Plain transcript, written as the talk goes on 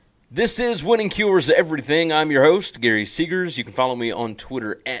This is Winning Cures Everything. I'm your host, Gary Seegers. You can follow me on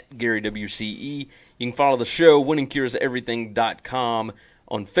Twitter at GaryWCE. You can follow the show, winningcureseverything.com,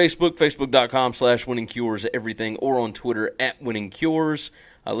 on Facebook, facebook.com/winningcureseverything, or on Twitter at winningcures.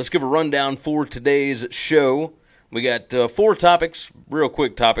 Let's give a rundown for today's show. We got 4 topics, real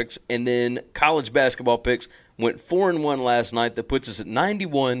quick topics, and then college basketball picks. Went 4-1 last night. That puts us at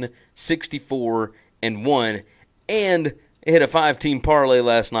 91, 64, and 1. And it hit a 5-team parlay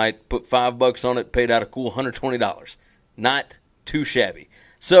last night. Put $5 on it. Paid out a cool $120. Not too shabby.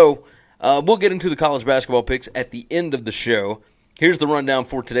 So we'll get into the college basketball picks at the end of the show. Here's the rundown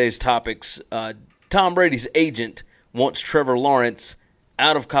for today's topics. Tom Brady's agent wants Trevor Lawrence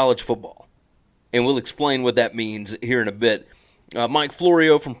out of college football. And we'll explain what that means here in a bit. Mike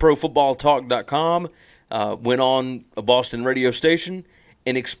Florio from ProFootballTalk.com went on a Boston radio station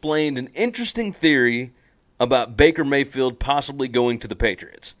and explained an interesting theory about Baker Mayfield possibly going to the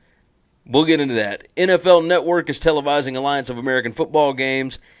Patriots. We'll get into that. NFL Network is televising Alliance of American Football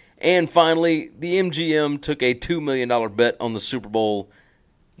games. And finally, the MGM took a $2 million bet on the Super Bowl.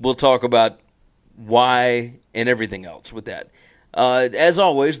 We'll talk about why and everything else with that. As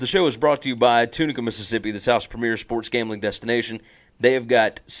always, the show is brought to you by Tunica, Mississippi, the South's premier sports gambling destination. They have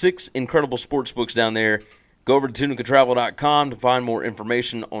got 6 incredible sports books down there. Go over to tunicatravel.com to find more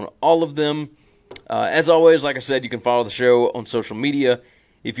information on all of them. As always, like I said, you can follow the show on social media.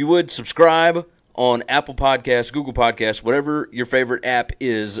 If you would, subscribe on Apple Podcasts, Google Podcasts, whatever your favorite app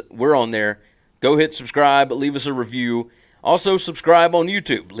is, we're on there. Go hit subscribe, leave us a review. Also, subscribe on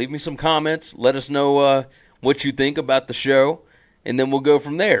YouTube. Leave me some comments. Let us know what you think about the show, and then we'll go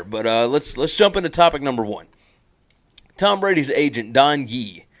from there. But let's jump into topic number 1. Tom Brady's agent, Don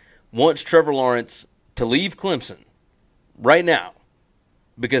Yee, wants Trevor Lawrence to leave Clemson right now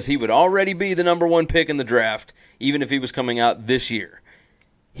because he would already be the number 1 pick in the draft, even if he was coming out this year.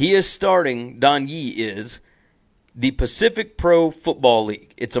 He is starting, Don Yee is, the Pacific Pro Football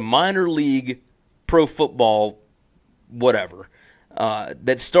League. It's a minor league pro football whatever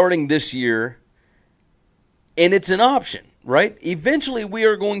that's starting this year, and it's an option, right? Eventually we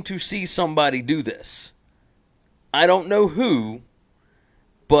are going to see somebody do this. I don't know who,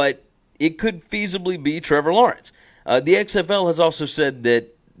 but it could feasibly be Trevor Lawrence. The XFL has also said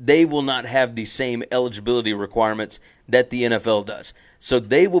that they will not have the same eligibility requirements that the NFL does. So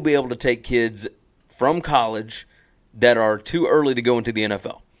they will be able to take kids from college that are too early to go into the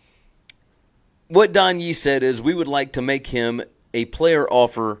NFL. What Don Yee said is, we would like to make him a player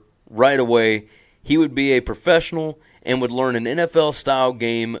offer right away. He would be a professional and would learn an NFL-style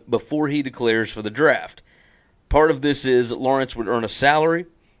game before he declares for the draft. Part of this is Lawrence would earn a salary,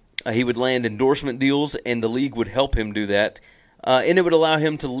 he would land endorsement deals, and the league would help him do that, and it would allow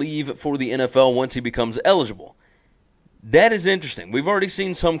him to leave for the NFL once he becomes eligible. That is interesting. We've already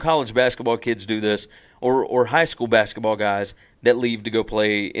seen some college basketball kids do this, or high school basketball guys that leave to go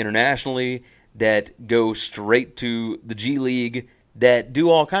play internationally, that go straight to the G League, that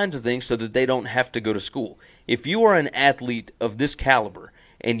do all kinds of things so that they don't have to go to school. If you are an athlete of this caliber,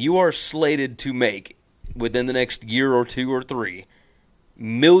 and you are slated to make, within the next year or 2 or 3,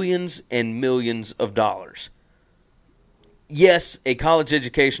 millions and millions of dollars. Yes, a college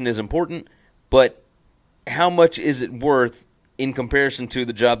education is important, but how much is it worth in comparison to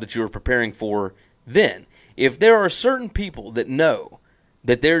the job that you are preparing for then? If there are certain people that know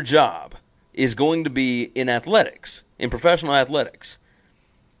that their job is going to be in athletics, in professional athletics,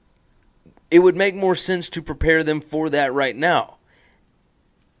 it would make more sense to prepare them for that right now.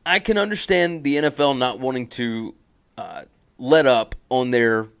 I can understand the NFL not wanting to let up on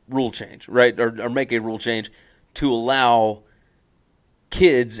their rule change, right, or make a rule change to allow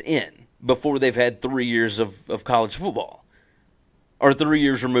kids in before they've had 3 years of college football or 3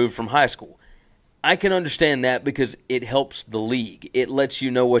 years removed from high school. I can understand that because it helps the league. It lets you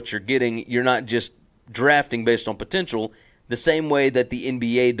know what you're getting. You're not just drafting based on potential the same way that the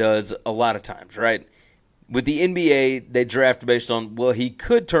NBA does a lot of times, right? With the NBA, they draft based on, well, he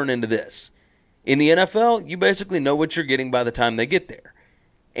could turn into this. In the NFL, you basically know what you're getting by the time they get there.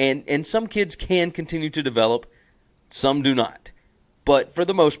 And some kids can continue to develop, some do not. But for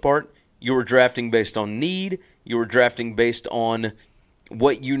the most part, you're drafting based on need, you're drafting based on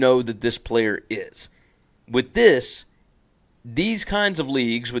what you know that this player is. With this, these kinds of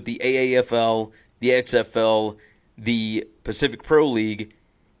leagues, with the AAFL, the XFL, the Pacific Pro League,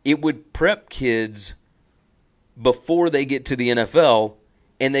 it would prep kids before they get to the NFL,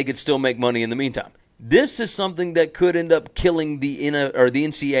 and they could still make money in the meantime. This is something that could end up killing the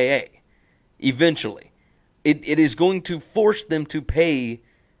NCAA eventually. It is going to force them to pay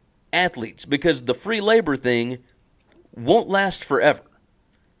athletes because the free labor thing won't last forever.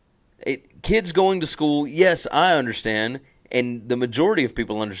 kids going to school, yes, I understand, and the majority of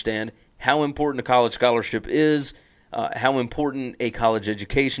people understand how important a college scholarship is, how important a college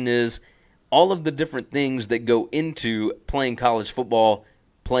education is, all of the different things that go into playing college football,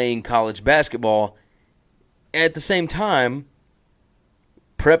 playing college basketball. At the same time,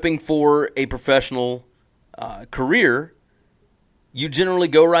 prepping for a professional career, you generally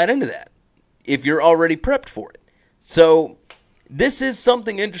go right into that if you're already prepped for it. So this is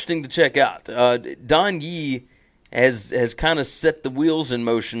something interesting to check out. Don Yee has kind of set the wheels in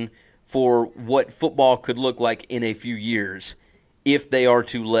motion for what football could look like in a few years if they are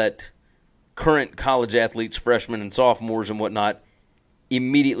to let current college athletes, freshmen and sophomores and whatnot,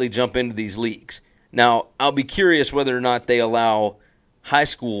 immediately jump into these leagues. Now, I'll be curious whether or not they allow high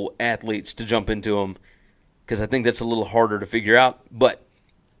school athletes to jump into them, because I think that's a little harder to figure out, but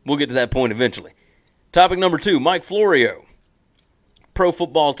we'll get to that point eventually. Topic number 2, Mike Florio,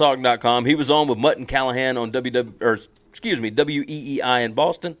 ProFootballTalk.com. He was on with Mutt and Callahan on WEEI in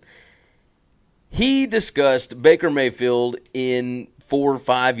Boston. He discussed Baker Mayfield in 4 or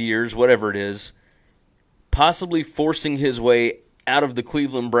 5 years, whatever it is, possibly forcing his way out of the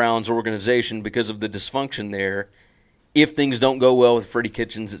Cleveland Browns organization because of the dysfunction there, if things don't go well with Freddie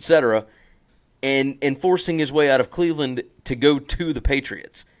Kitchens, etc., and forcing his way out of Cleveland to go to the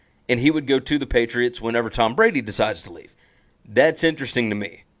Patriots. And he would go to the Patriots whenever Tom Brady decides to leave. That's interesting to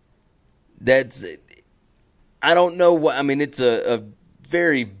me. I don't know what, I mean, it's a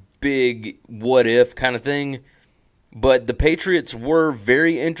very big what-if kind of thing, but the Patriots were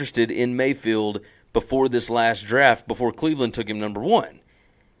very interested in Mayfield before this last draft, before Cleveland took him number 1.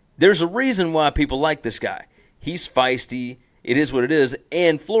 There's a reason why people like this guy. He's feisty. It is what it is.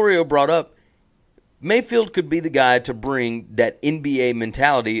 And Florio brought up Mayfield could be the guy to bring that NBA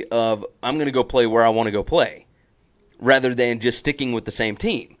mentality of, I'm going to go play where I want to go play, rather than just sticking with the same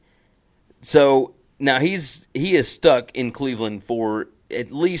team. So now he is stuck in Cleveland for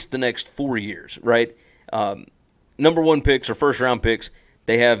at least the next 4 years, right? Number 1 picks or first-round picks,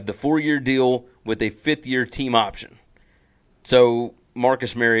 they have the 4-year deal with a 5th-year team option. So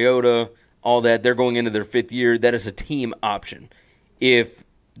Marcus Mariota, all that, they're going into their 5th year. That is a team option. If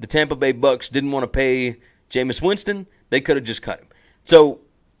the Tampa Bay Bucks didn't want to pay Jameis Winston, they could have just cut him. So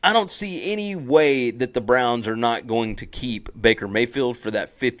I don't see any way that the Browns are not going to keep Baker Mayfield for that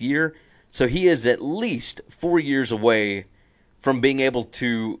 5th year. So he is at least 4 years away from being able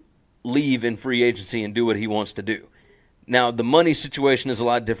to leave in free agency and do what he wants to do. Now, the money situation is a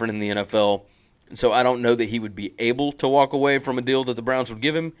lot different in the NFL, so I don't know that he would be able to walk away from a deal that the Browns would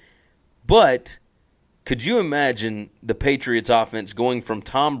give him. But could you imagine the Patriots offense going from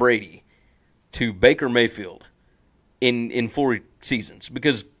Tom Brady to Baker Mayfield in 4 seasons?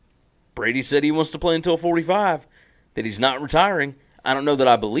 Because Brady said he wants to play until 45, that he's not retiring. I don't know that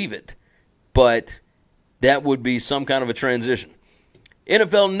I believe it, but that would be some kind of a transition.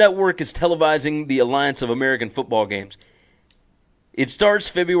 NFL Network is televising the Alliance of American Football games. It starts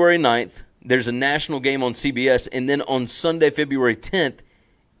February 9th. There's a national game on CBS, and then on Sunday, February 10th,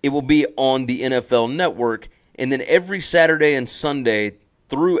 it will be on the NFL Network, and then every Saturday and Sunday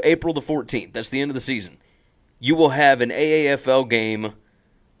through April the 14th, that's the end of the season, you will have an AAFL game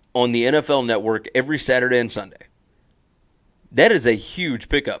on the NFL Network every Saturday and Sunday. That is a huge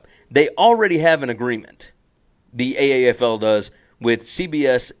pickup. They already have an agreement, the AAFL does, with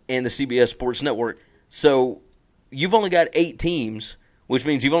CBS and the CBS Sports Network. So you've only got 8 teams, which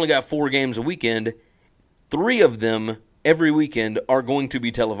means you've only got 4 games a weekend. 3 of them every weekend are going to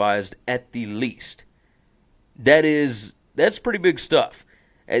be televised at the least. That's pretty big stuff.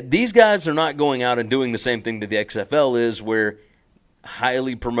 These guys are not going out and doing the same thing that the XFL is, where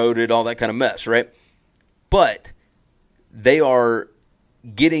highly promoted, all that kind of mess, right? But they are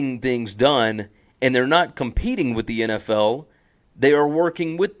getting things done, and they're not competing with the NFL. They are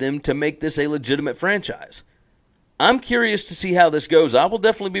working with them to make this a legitimate franchise. I'm curious to see how this goes. I will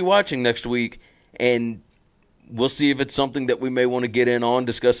definitely be watching next week, and we'll see if it's something that we may want to get in on,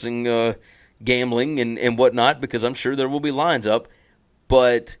 discussing gambling and whatnot, because I'm sure there will be lines up.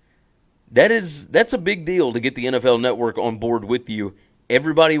 But that's a big deal to get the NFL Network on board with you.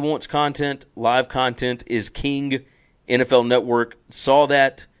 Everybody wants content. Live content is king. NFL Network saw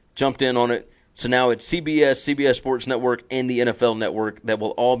that, jumped in on it. So now it's CBS, CBS Sports Network, and the NFL Network that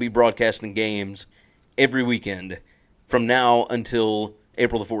will all be broadcasting games every weekend from now until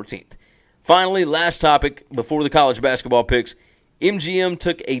April the 14th. Finally, last topic before the college basketball picks. MGM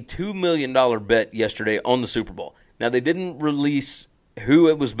took a $2 million bet yesterday on the Super Bowl. Now, they didn't release who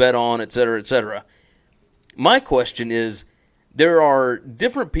it was bet on, et cetera, et cetera. My question is, there are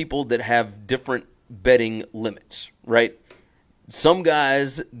different people that have different betting limits, right? Some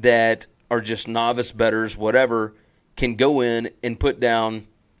guys that are just novice bettors, whatever, can go in and put down,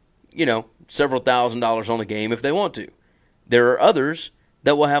 several $1,000s on a game if they want to. There are others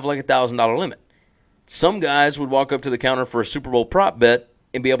that will have like a $1,000 limit. Some guys would walk up to the counter for a Super Bowl prop bet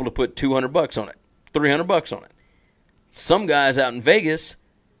and be able to put $200 on it, $300 on it. Some guys out in Vegas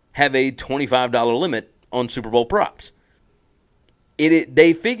have a $25 limit on Super Bowl props.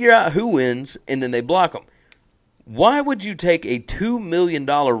 They figure out who wins, and then they block them. Why would you take a $2 million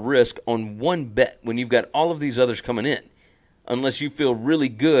risk on one bet when you've got all of these others coming in, unless you feel really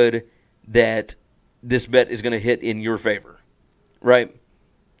good that this bet is going to hit in your favor, right?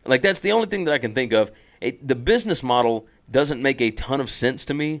 Like, that's the only thing that I can think of. The business model doesn't make a ton of sense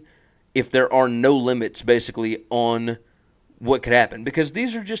to me if there are no limits, basically, on what could happen. Because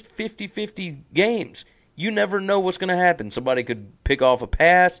these are just 50-50 games. You never know what's going to happen. Somebody could pick off a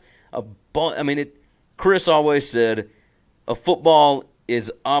pass, a ball. Chris always said, a football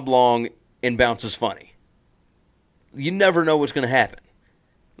is oblong and bounces funny. You never know what's going to happen.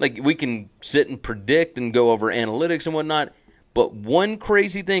 Like, we can sit and predict and go over analytics and whatnot, but one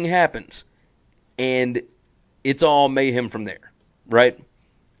crazy thing happens, and it's all mayhem from there, right?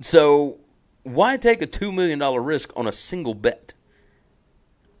 So why take a $2 million risk on a single bet?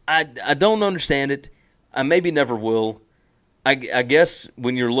 I don't understand it. I maybe never will. I guess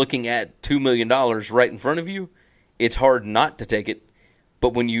when you're looking at $2 million right in front of you, it's hard not to take it.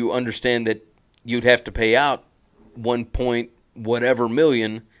 But when you understand that you'd have to pay out 1 point whatever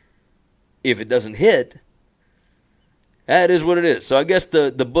million if it doesn't hit, that is what it is. So I guess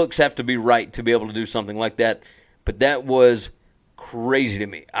the books have to be right to be able to do something like that. But that was crazy to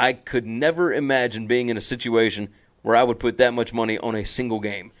me. I could never imagine being in a situation where I would put that much money on a single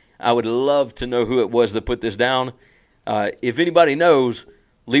game. I would love to know who it was that put this down. If anybody knows,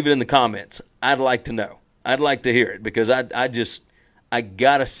 leave it in the comments. I'd like to know. I'd like to hear it because I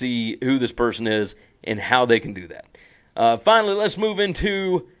got to see who this person is and how they can do that. Finally, let's move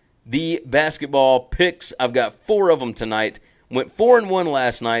into the basketball picks. I've got 4 of them tonight. Went 4-1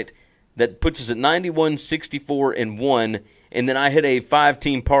 last night. That puts us at 91, 64, and 1. And then I hit a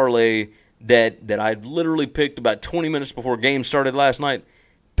 5-team parlay that I literally picked about 20 minutes before game started last night.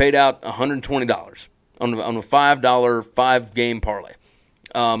 Paid out $120 on a $5 5-game parlay.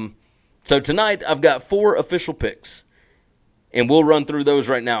 So tonight I've got 4 official picks, and we'll run through those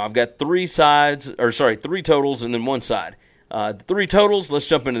right now. I've got 3 totals and then 1 side. The 3 totals, let's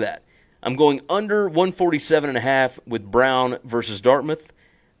jump into that. I'm going under 147.5 with Brown versus Dartmouth.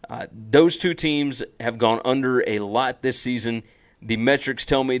 Those 2 teams have gone under a lot this season. The metrics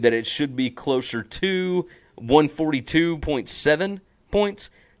tell me that it should be closer to 142.7 points.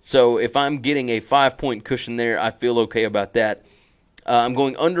 So if I'm getting a 5-point cushion there, I feel okay about that. I'm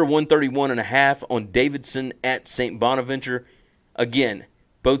going under 131.5 on Davidson at St. Bonaventure. Again,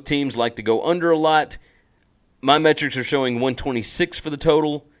 both teams like to go under a lot. My metrics are showing 126 for the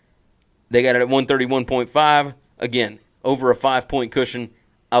total. They got it at 131.5. Again, over a 5-point cushion.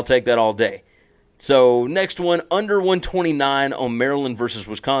 I'll take that all day. So next one, under 129 on Maryland versus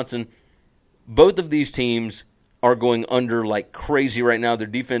Wisconsin. Both of these teams are going under like crazy right now. Their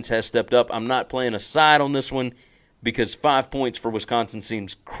defense has stepped up. I'm not playing a side on this one because 5 points for Wisconsin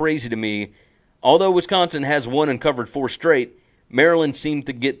seems crazy to me. Although Wisconsin has won and covered 4 straight, Maryland seemed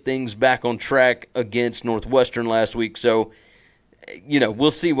to get things back on track against Northwestern last week. So,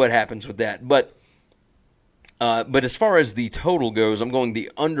 we'll see what happens with that. But as far as the total goes, I'm going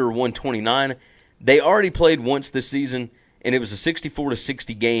the under 129. They already played once this season, and it was a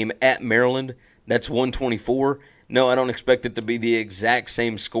 64-60 game at Maryland. That's 124. No, I don't expect it to be the exact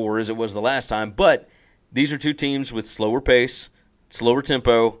same score as it was the last time, but these are 2 teams with slower pace, slower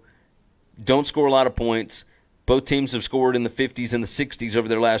tempo, don't score a lot of points. Both teams have scored in the 50s and the 60s over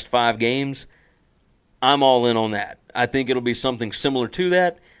their last 5 games. I'm all in on that. I think it'll be something similar to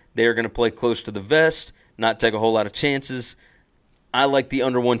that. They're going to play close to the vest, not take a whole lot of chances. I like the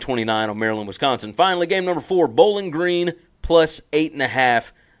under 129 on Maryland, Wisconsin. Finally, game number 4, Bowling Green plus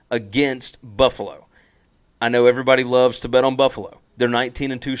 8.5 against Buffalo. I know everybody loves to bet on Buffalo. They're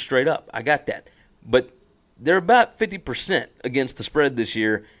 19-2 straight up. I got that. But they're about 50% against the spread this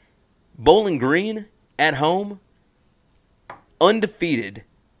year. Bowling Green at home, undefeated,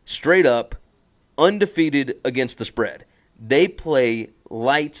 straight up, undefeated against the spread. They play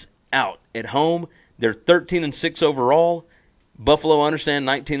lights out at home. They're 13-6 overall. Buffalo, I understand,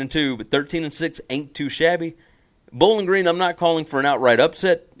 19-2, but 13-6 ain't too shabby. Bowling Green, I'm not calling for an outright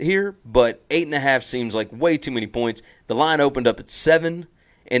upset here, but 8.5 seems like way too many points. The line opened up at 7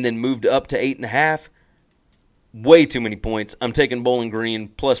 and then moved up to 8.5. Way too many points. I'm taking Bowling Green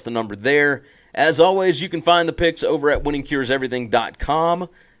plus the number there. As always, you can find the picks over at winningcureseverything.com.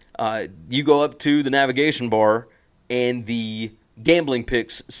 you go up to the navigation bar, and the gambling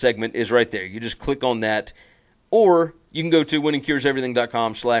picks segment is right there. You just click on that. Or you can go to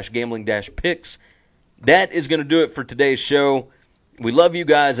winningcureseverything.com/gambling-picks. That is going to do it for today's show. We love you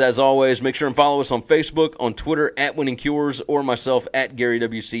guys, as always. Make sure and follow us on Facebook, on Twitter, @WinningCures, or myself,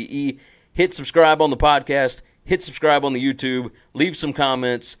 @GaryWCE. Hit subscribe on the podcast. Hit subscribe on the YouTube. Leave some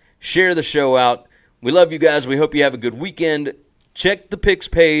comments. Share the show out. We love you guys. We hope you have a good weekend. Check the picks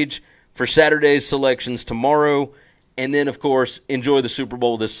page for Saturday's selections tomorrow. And then, of course, enjoy the Super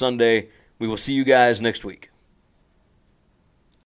Bowl this Sunday. We will see you guys next week.